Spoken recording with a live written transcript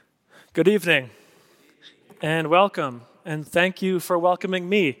Good evening, and welcome, and thank you for welcoming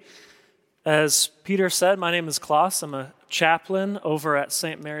me. As Peter said, my name is Klaus. I'm a chaplain over at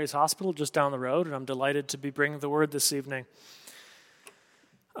St. Mary's Hospital just down the road, and I'm delighted to be bringing the word this evening.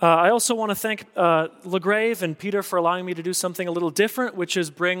 I also want to thank LaGrave and Peter for allowing me to do something a little different, which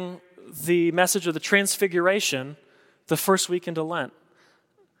is bring the message of the Transfiguration the first week into Lent.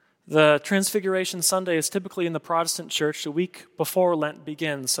 The Transfiguration Sunday is typically in the Protestant church the week before Lent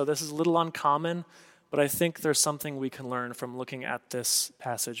begins, so this is a little uncommon, but I think there's something we can learn from looking at this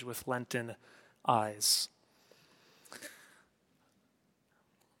passage with Lenten eyes.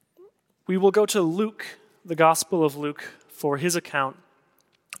 We will go to Luke, the Gospel of Luke, for his account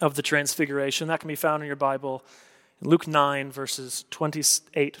of the Transfiguration. That can be found in your Bible in Luke 9, verses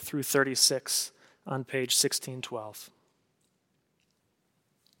 28 through 36 on page 1612.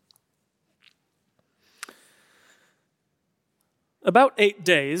 About 8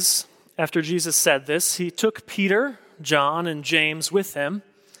 days after Jesus said this, he took Peter, John, and James with him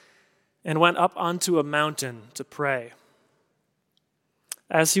and went up onto a mountain to pray.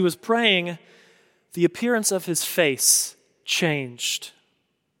 As he was praying, the appearance of his face changed,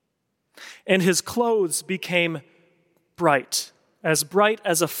 and his clothes became bright as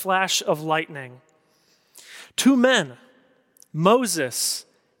a flash of lightning. 2 men, Moses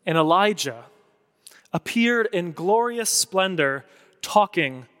and Elijah, appeared in glorious splendor,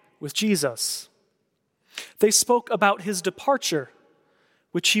 talking with Jesus. They spoke about his departure,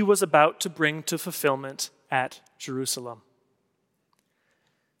 which he was about to bring to fulfillment at Jerusalem.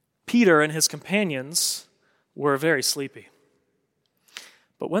 Peter and his companions were very sleepy.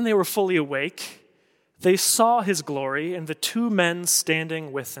 But when they were fully awake, they saw his glory and the 2 men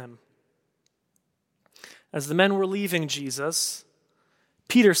standing with him. As the men were leaving Jesus,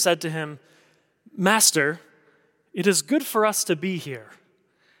 Peter said to him, "Master, it is good for us to be here.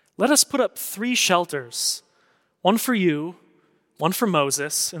 Let us put up 3 shelters, one for you, one for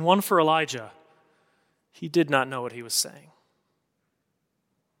Moses, and one for Elijah." He did not know what he was saying.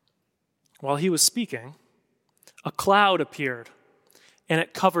 While he was speaking, a cloud appeared, and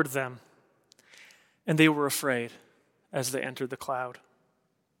it covered them, and they were afraid as they entered the cloud.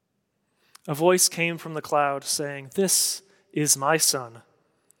 A voice came from the cloud saying, "This is my son,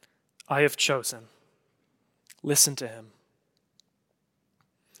 I have chosen. Listen to him."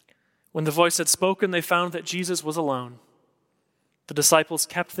 When the voice had spoken, they found that Jesus was alone. The disciples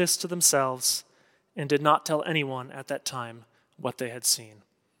kept this to themselves and did not tell anyone at that time what they had seen.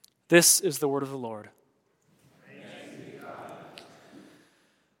 This is the word of the Lord. Thanks be to God.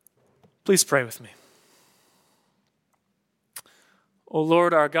 Please pray with me. O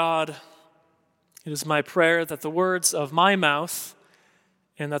Lord our God, it is my prayer that the words of my mouth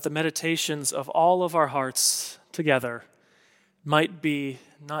and that the meditations of all of our hearts together might be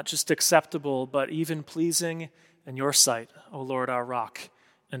not just acceptable, but even pleasing in your sight, O Lord, our rock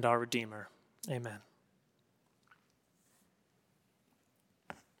and our Redeemer. Amen.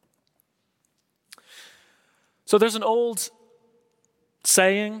 So there's an old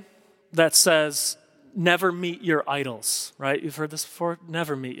saying that says, never meet your idols, right? You've heard this before?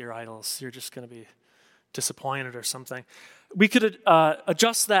 Never meet your idols. You're just going to be disappointed or something. We could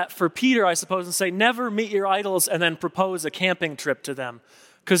adjust that for Peter, I suppose, and say, never meet your idols and then propose a camping trip to them,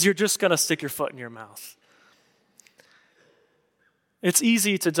 because you're just going to stick your foot in your mouth. It's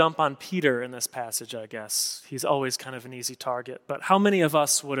easy to dump on Peter in this passage, I guess. He's always kind of an easy target. But how many of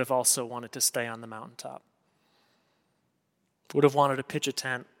us would have also wanted to stay on the mountaintop? Would have wanted to pitch a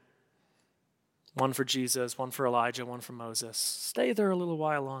tent, one for Jesus, one for Elijah, one for Moses. Stay there a little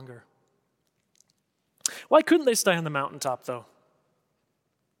while longer. Why couldn't they stay on the mountaintop, though?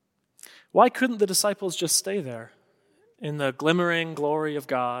 Why couldn't the disciples just stay there in the glimmering glory of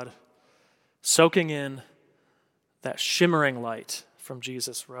God, soaking in that shimmering light from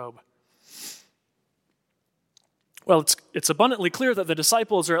Jesus' robe? Well, it's abundantly clear that the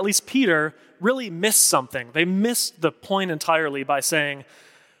disciples, or at least Peter, really missed something. They missed the point entirely by saying,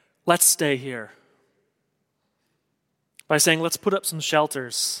 let's stay here. By saying, let's put up some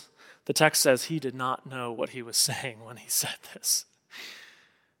shelters. The text says he did not know what he was saying when he said this.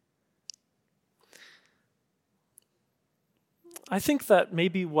 I think that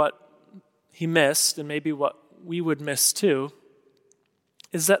maybe what he missed, and maybe what we would miss too,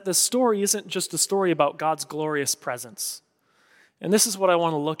 is that the story isn't just a story about God's glorious presence. And this is what I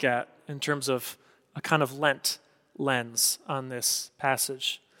want to look at in terms of a kind of Lent lens on this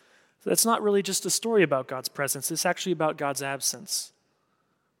passage. It's not really just a story about God's presence, it's actually about God's absence.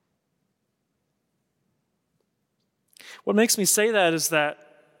 What makes me say that is that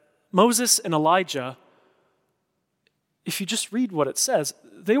Moses and Elijah if you just read what it says,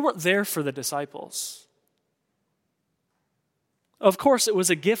 they weren't there for the disciples. Of course, it was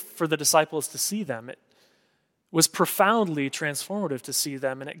a gift for the disciples to see them. It was profoundly transformative to see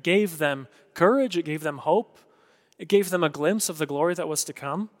them, and it gave them courage, it gave them hope, it gave them a glimpse of the glory that was to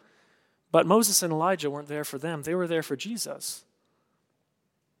come. But Moses and Elijah weren't there for them. They were there for Jesus.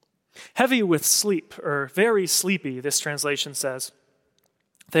 Heavy with sleep, or very sleepy, this translation says.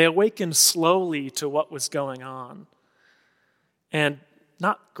 They awakened slowly to what was going on. And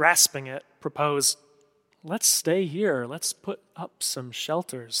not grasping it, proposed, let's stay here. Let's put up some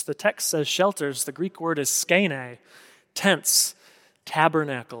shelters. The text says shelters. The Greek word is skene, tents,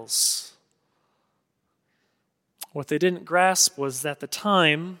 tabernacles. What they didn't grasp was that the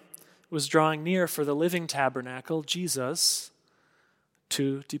time was drawing near for the living tabernacle, Jesus,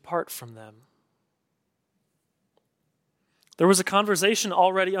 to depart from them. There was a conversation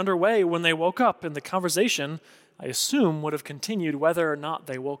already underway when they woke up, and the conversation, I assume, would have continued whether or not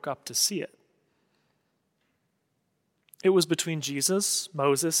they woke up to see it. It was between Jesus,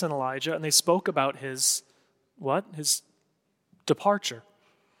 Moses, and Elijah, and they spoke about his departure.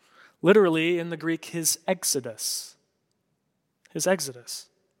 Literally, in the Greek, his exodus. His exodus.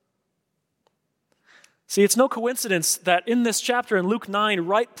 See, it's no coincidence that in this chapter in Luke 9,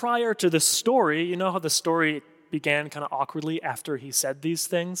 right prior to this story, you know how the story began kind of awkwardly after he said these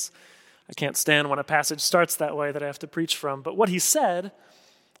things? I can't stand when a passage starts that way that I have to preach from. But what he said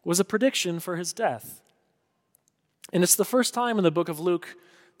was a prediction for his death. And it's the first time in the book of Luke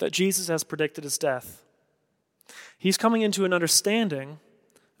that Jesus has predicted his death. He's coming into an understanding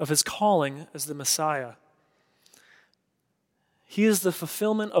of his calling as the Messiah. He is the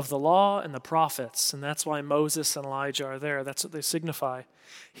fulfillment of the law and the prophets, and that's why Moses and Elijah are there. That's what they signify.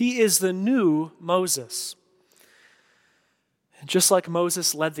 He is the new Moses. And just like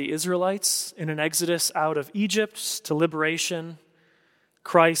Moses led the Israelites in an exodus out of Egypt to liberation,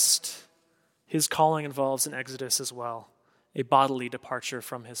 Christ, his calling involves an exodus as well, a bodily departure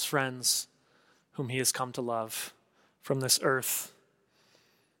from his friends whom he has come to love, from this earth.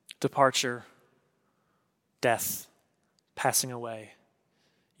 Departure, death, passing away.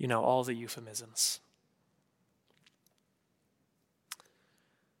 You know, all the euphemisms.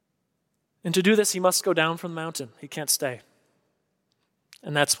 And to do this, he must go down from the mountain. He can't stay.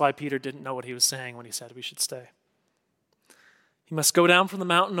 And that's why Peter didn't know what he was saying when he said we should stay. He must go down from the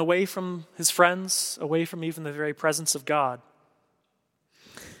mountain, away from his friends, away from even the very presence of God.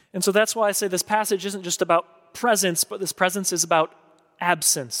 And so that's why I say this passage isn't just about presence, but this presence is about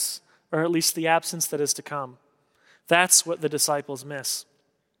absence, or at least the absence that is to come. That's what the disciples miss.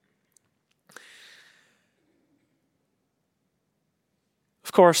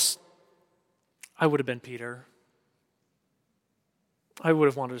 Of course, I would have been Peter. I would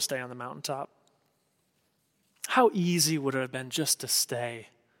have wanted to stay on the mountaintop. How easy would it have been just to stay?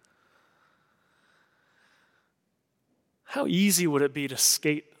 How easy would it be to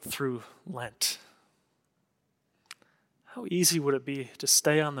skate through Lent? How easy would it be to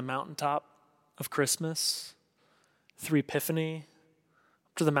stay on the mountaintop of Christmas, through Epiphany,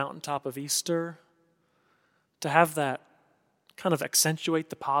 up to the mountaintop of Easter, to have that kind of accentuate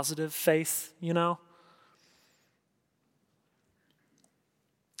the positive faith, you know?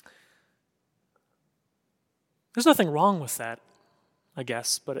 There's nothing wrong with that, I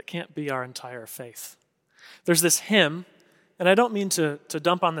guess, but it can't be our entire faith. There's this hymn, and I don't mean to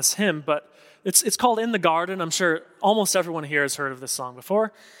dump on this hymn, but it's called In the Garden. I'm sure almost everyone here has heard of this song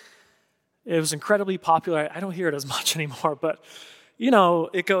before. It was incredibly popular. I don't hear it as much anymore, but you know,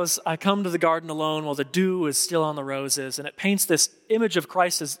 it goes, I come to the garden alone while the dew is still on the roses, and it paints this image of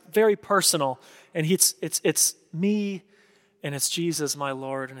Christ as very personal, and it's me, and it's Jesus, my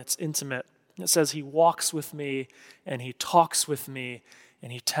Lord, and it's intimate. It says he walks with me, and he talks with me,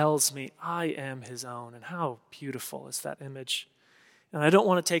 and he tells me I am his own. And how beautiful is that image? And I don't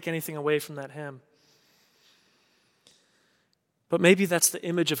want to take anything away from that hymn. But maybe that's the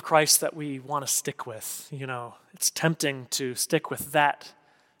image of Christ that we want to stick with. You know, it's tempting to stick with that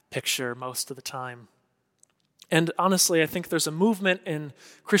picture most of the time. And honestly, I think there's a movement in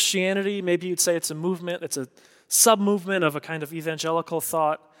Christianity. Maybe you'd say it's a movement. It's a sub-movement of a kind of evangelical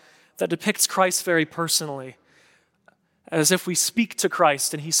thought that depicts Christ very personally, as if we speak to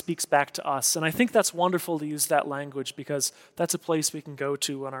Christ and he speaks back to us. And I think that's wonderful to use that language because that's a place we can go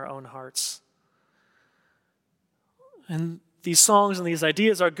to in our own hearts. And these songs and these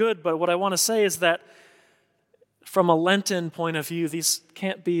ideas are good, but what I want to say is that from a Lenten point of view, these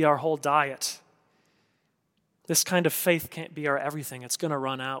can't be our whole diet. This kind of faith can't be our everything. It's going to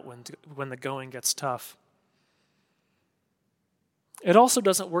run out when the going gets tough. It also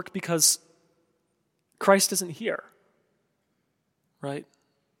doesn't work because Christ isn't here. right?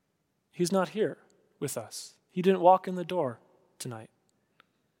 He's not here with us. He didn't walk in the door tonight.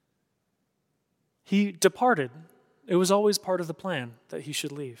 He departed. It was always part of the plan that he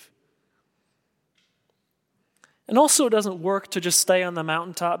should leave. And also, it doesn't work to just stay on the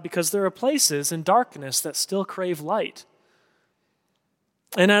mountaintop because there are places in darkness that still crave light.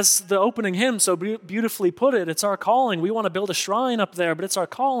 And as the opening hymn so beautifully put it, it's our calling. We want to build a shrine up there, but it's our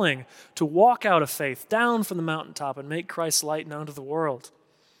calling to walk out of faith down from the mountaintop and make Christ's light known to the world.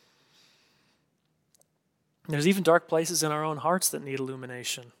 There's even dark places in our own hearts that need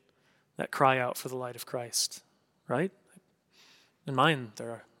illumination, that cry out for the light of Christ, right? In mine,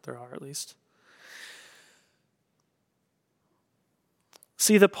 there are at least.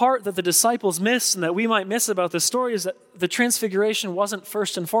 See, the part that the disciples miss and that we might miss about this story is that the transfiguration wasn't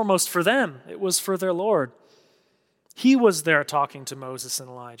first and foremost for them. It was for their Lord. He was there talking to Moses and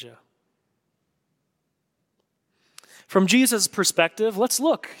Elijah. From Jesus' perspective, let's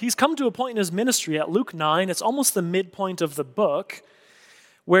look. He's come to a point in his ministry at Luke 9. It's almost the midpoint of the book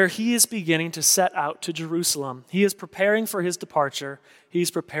where he is beginning to set out to Jerusalem. He is preparing for his departure.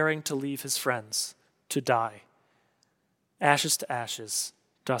 He's preparing to leave his friends, to die. Ashes to ashes,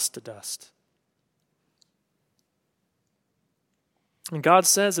 dust to dust. And God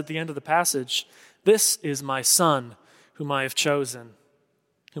says at the end of the passage, "This is my son whom I have chosen."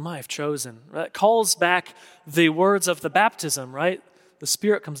 Whom I have chosen. That calls back the words of the baptism, right? The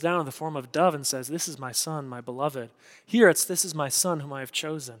Spirit comes down in the form of a dove and says, "This is my son, my beloved." Here it's, "This is my son whom I have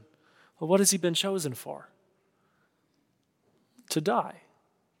chosen." Well, what has he been chosen for? To die.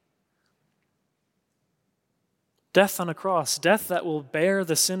 Death on a cross, death that will bear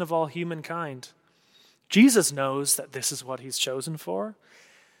the sin of all humankind. Jesus knows that this is what he's chosen for.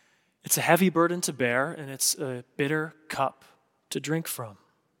 It's a heavy burden to bear, and it's a bitter cup to drink from.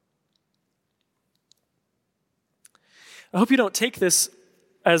 I hope you don't take this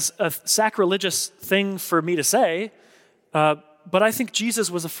as a sacrilegious thing for me to say, but I think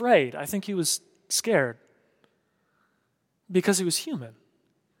Jesus was afraid. I think he was scared because he was human.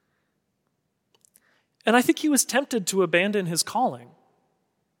 And I think he was tempted to abandon his calling.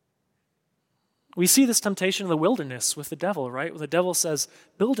 We see this temptation in the wilderness with the devil, right? Where the devil says,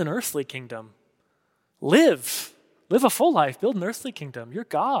 build an earthly kingdom. Live a full life. Build an earthly kingdom. You're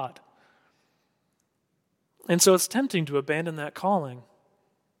God. And so it's tempting to abandon that calling.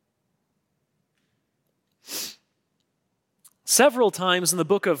 Several times in the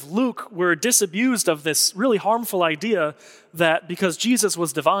book of Luke, we're disabused of this really harmful idea that because Jesus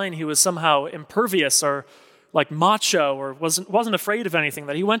was divine, he was somehow impervious or like macho or wasn't afraid of anything,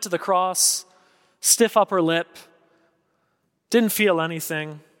 that he went to the cross, stiff upper lip, didn't feel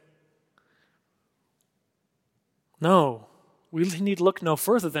anything. No, we need to look no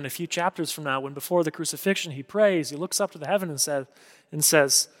further than a few chapters from now when before the crucifixion he prays, he looks up to the heaven and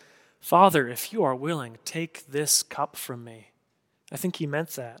says, "Father, if you are willing, take this cup from me." I think he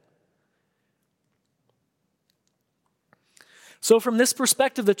meant that. So from this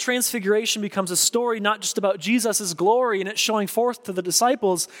perspective, the transfiguration becomes a story not just about Jesus' glory and it showing forth to the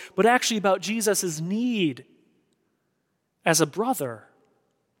disciples, but actually about Jesus' need as a brother.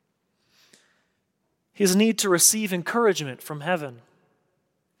 His need to receive encouragement from heaven.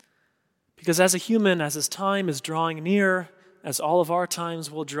 Because as a human, as his time is drawing near, as all of our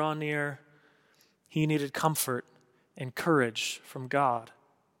times will draw near, he needed comfort and courage from God.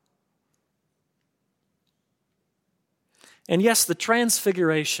 And yes, the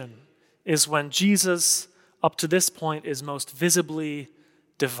transfiguration is when Jesus, up to this point, is most visibly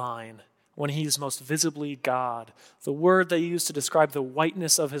divine, when he's most visibly God. The word they use to describe the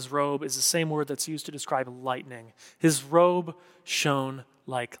whiteness of his robe is the same word that's used to describe lightning. His robe shone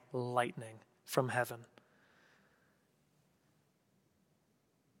like lightning from heaven.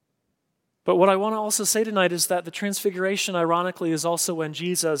 But what I want to also say tonight is that the transfiguration, ironically, is also when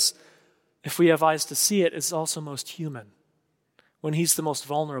Jesus, if we have eyes to see it, is also most human. When he's the most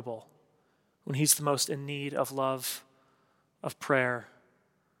vulnerable. When he's the most in need of love, of prayer,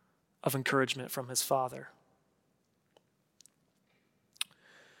 of encouragement from his Father.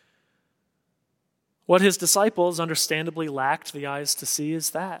 What his disciples understandably lacked the eyes to see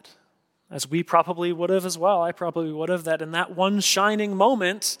is that. As we probably would have as well, I probably would have, that in that one shining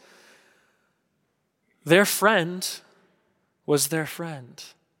moment, their friend was their friend,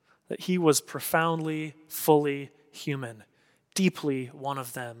 that he was profoundly, fully human, deeply one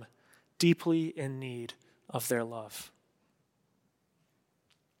of them, deeply in need of their love.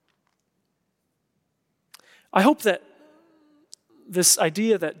 I hope that this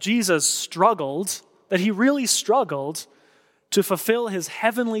idea that Jesus struggled, that he really struggled to fulfill his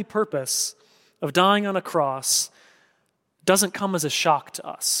heavenly purpose of dying on a cross, doesn't come as a shock to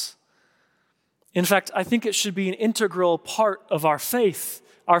us. In fact, I think it should be an integral part of our faith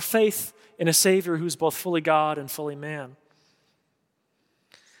in a Savior who's both fully God and fully man.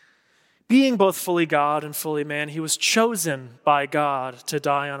 Being both fully God and fully man, he was chosen by God to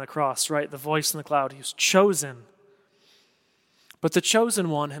die on a cross, right? The voice in the cloud, he was chosen. But the chosen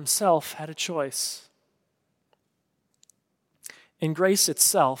one himself had a choice. And grace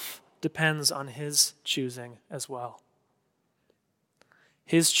itself depends on his choosing as well.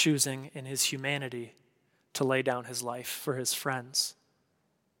 His choosing in his humanity to lay down his life for his friends.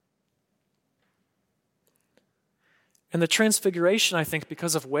 And the transfiguration, I think,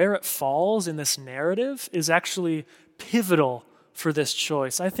 because of where it falls in this narrative, is actually pivotal for this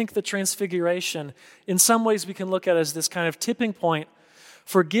choice. I think the transfiguration, in some ways we can look at as this kind of tipping point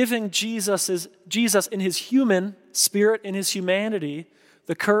for giving Jesus in his human spirit, in his humanity,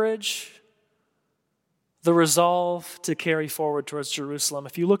 the courage, the resolve to carry forward towards Jerusalem.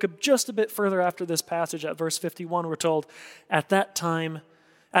 If you look up just a bit further after this passage at verse 51, we're told, at that time,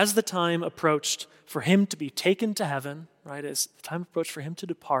 as the time approached for him to be taken to heaven, right, as the time approached for him to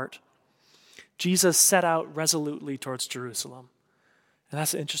depart, Jesus set out resolutely towards Jerusalem. And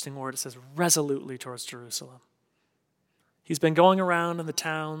that's an interesting word. It says resolutely towards Jerusalem. He's been going around in the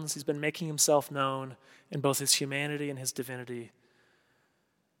towns. He's been making himself known in both his humanity and his divinity.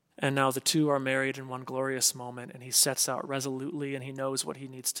 And now the two are married in one glorious moment, and he sets out resolutely, and he knows what he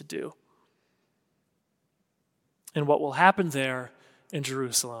needs to do. And what will happen there in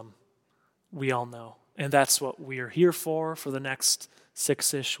Jerusalem, we all know. And that's what we are here for the next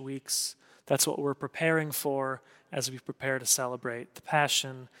 6-ish weeks. That's what we're preparing for as we prepare to celebrate the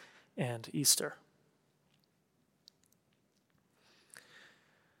Passion and Easter.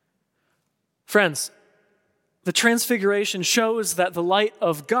 Friends, the Transfiguration shows that the light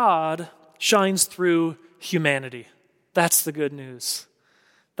of God shines through humanity. That's the good news.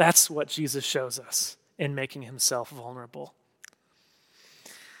 That's what Jesus shows us in making himself vulnerable.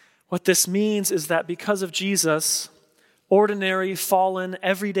 What this means is that because of Jesus, ordinary, fallen,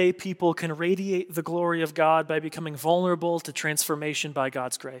 everyday people can radiate the glory of God by becoming vulnerable to transformation by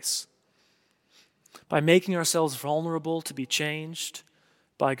God's grace. By making ourselves vulnerable to be changed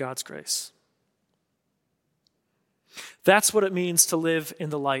by God's grace. That's what it means to live in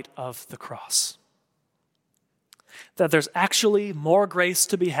the light of the cross. That there's actually more grace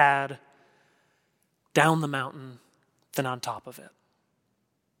to be had down the mountain than on top of it.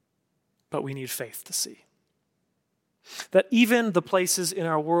 But we need faith to see. That even the places in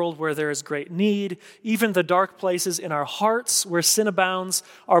our world where there is great need, even the dark places in our hearts where sin abounds,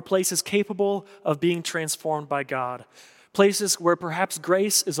 are places capable of being transformed by God. Places where perhaps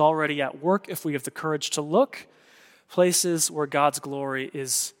grace is already at work if we have the courage to look. Places where God's glory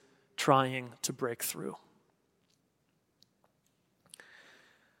is trying to break through.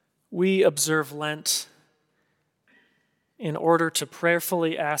 We observe Lent in order to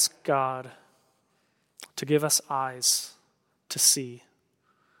prayerfully ask God to give us eyes to see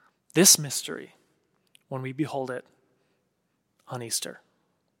this mystery when we behold it on Easter.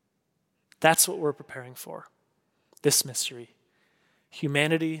 That's what we're preparing for, this mystery.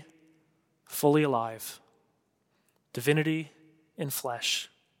 Humanity fully alive, divinity in flesh,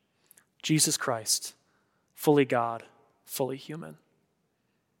 Jesus Christ, fully God, fully human.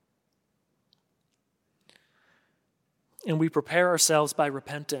 And we prepare ourselves by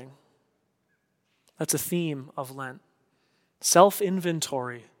repenting. That's a theme of Lent.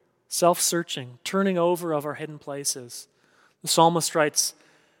 Self-inventory, self-searching, turning over of our hidden places. The psalmist writes,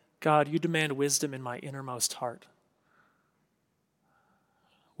 God, you demand wisdom in my innermost heart.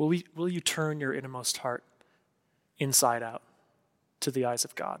 Will you turn your innermost heart inside out to the eyes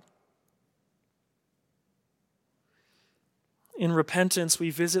of God? In repentance, we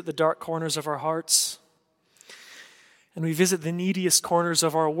visit the dark corners of our hearts, and we visit the neediest corners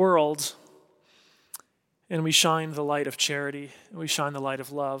of our world, and we shine the light of charity, and we shine the light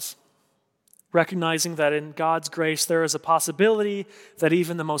of love, recognizing that in God's grace there is a possibility that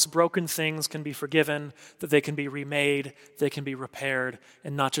even the most broken things can be forgiven, that they can be remade, they can be repaired,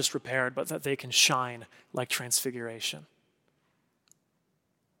 and not just repaired, but that they can shine like transfiguration.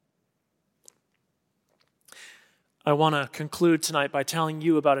 I want to conclude tonight by telling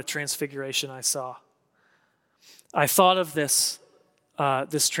you about a transfiguration I saw. I thought of this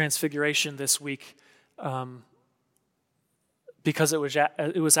transfiguration this week because it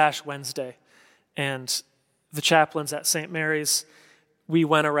was Ash Wednesday, and the chaplains at St. Mary's, we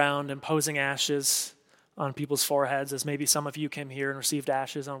went around imposing ashes on people's foreheads, as maybe some of you came here and received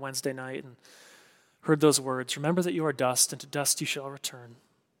ashes on Wednesday night and heard those words, remember that you are dust, and to dust you shall return.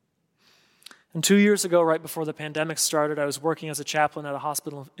 And 2 years ago, right before the pandemic started, I was working as a chaplain at a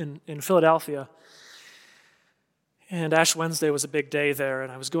hospital in Philadelphia. And Ash Wednesday was a big day there,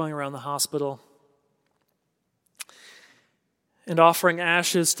 and I was going around the hospital and offering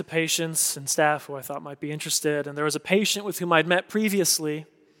ashes to patients and staff who I thought might be interested. And there was a patient with whom I'd met previously,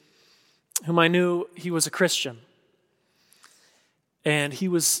 whom I knew he was a Christian. And he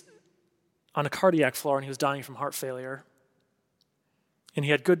was on a cardiac floor, and he was dying from heart failure. And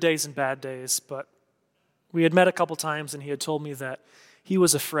he had good days and bad days, but we had met a couple times, and he had told me that he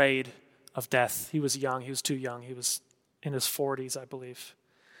was afraid of death. He was young. He was too young. He was in his 40s, I believe,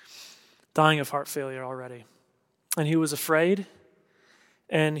 dying of heart failure already. And he was afraid,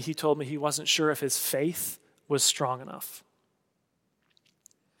 and he told me he wasn't sure if his faith was strong enough.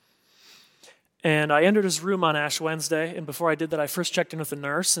 And I entered his room on Ash Wednesday, and before I did that, I first checked in with the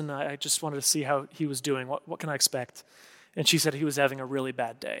nurse, and I just wanted to see how he was doing. What can I expect? And she said he was having a really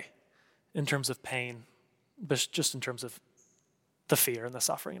bad day in terms of pain, but just in terms of the fear and the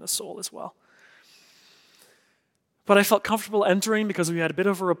suffering in his soul as well. But I felt comfortable entering because we had a bit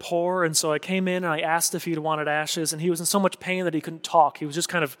of a rapport, and so I came in and I asked if he'd wanted ashes, and he was in so much pain that he couldn't talk. He was just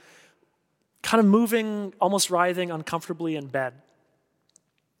kind of moving, almost writhing uncomfortably in bed.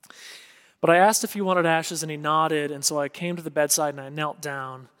 But I asked if he wanted ashes, and he nodded, and so I came to the bedside and I knelt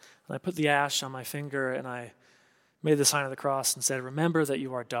down, and I put the ash on my finger, and I made the sign of the cross and said, "Remember that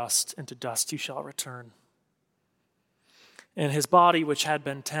you are dust, and to dust you shall return." And his body, which had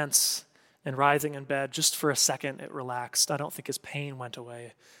been tense and writhing in bed, just for a second, it relaxed. I don't think his pain went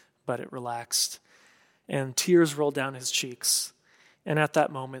away, but it relaxed. And tears rolled down his cheeks. And at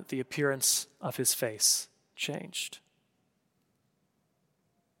that moment, the appearance of his face changed.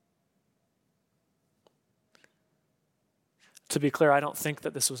 To be clear, I don't think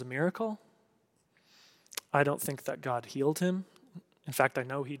that this was a miracle. I don't think that God healed him. In fact, I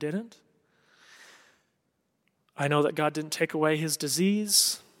know he didn't. I know that God didn't take away his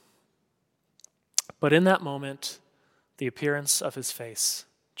disease. But in that moment, the appearance of his face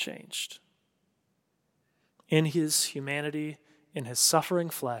changed. In his humanity, in his suffering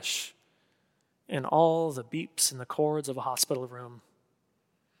flesh, in all the beeps and the chords of a hospital room,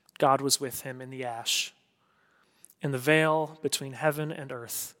 God was with him in the ash. And the veil between heaven and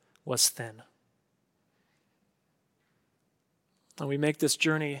earth was thin. And we make this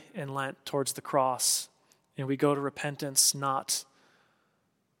journey in Lent towards the cross, and we go to repentance not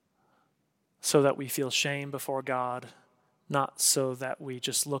so that we feel shame before God, not so that we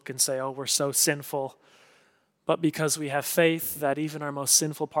just look and say, oh, we're so sinful, but because we have faith that even our most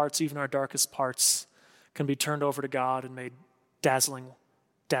sinful parts, even our darkest parts, can be turned over to God and made dazzling,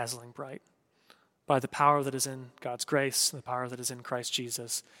 dazzling bright by the power that is in God's grace and the power that is in Christ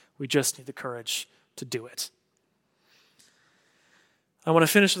Jesus. We just need the courage to do it. I want to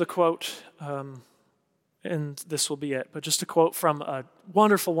finish with a quote, and this will be it, but just a quote from a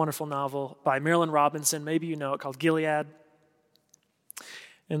wonderful, wonderful novel by Marilynne Robinson. Maybe you know it, called Gilead.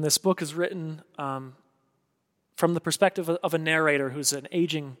 And this book is written from the perspective of a narrator who's an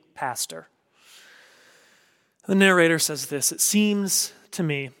aging pastor. The narrator says this: it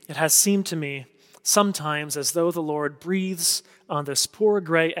has seemed to me sometimes as though the Lord breathes on this poor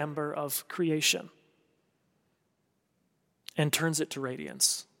gray ember of creation and turns it to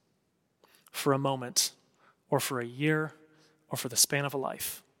radiance for a moment, or for a year, or for the span of a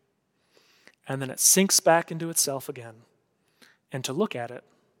life. And then it sinks back into itself again. And to look at it,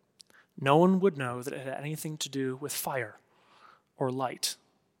 no one would know that it had anything to do with fire or light.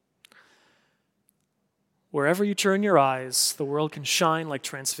 Wherever you turn your eyes, the world can shine like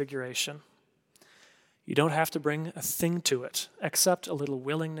transfiguration. You don't have to bring a thing to it except a little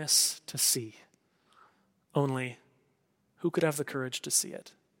willingness to see. Only, who could have the courage to see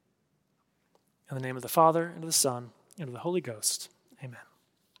it? In the name of the Father, and of the Son, and of the Holy Ghost. Amen.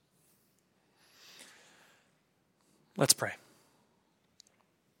 Let's pray.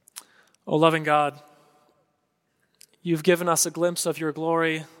 O loving God, you've given us a glimpse of your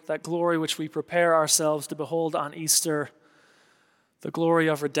glory, that glory which we prepare ourselves to behold on Easter, the glory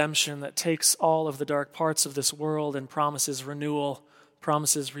of redemption that takes all of the dark parts of this world and promises renewal,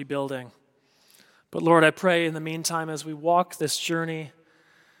 promises rebuilding. But Lord, I pray in the meantime, as we walk this journey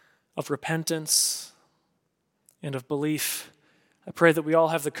of repentance and of belief, I pray that we all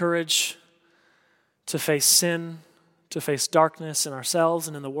have the courage to face sin, to face darkness in ourselves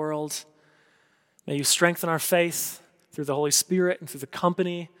and in the world. May you strengthen our faith through the Holy Spirit and through the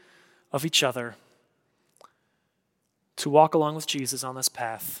company of each other to walk along with Jesus on this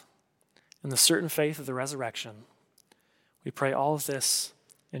path in the certain faith of the resurrection. We pray all of this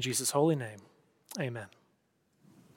in Jesus' holy name. Amen.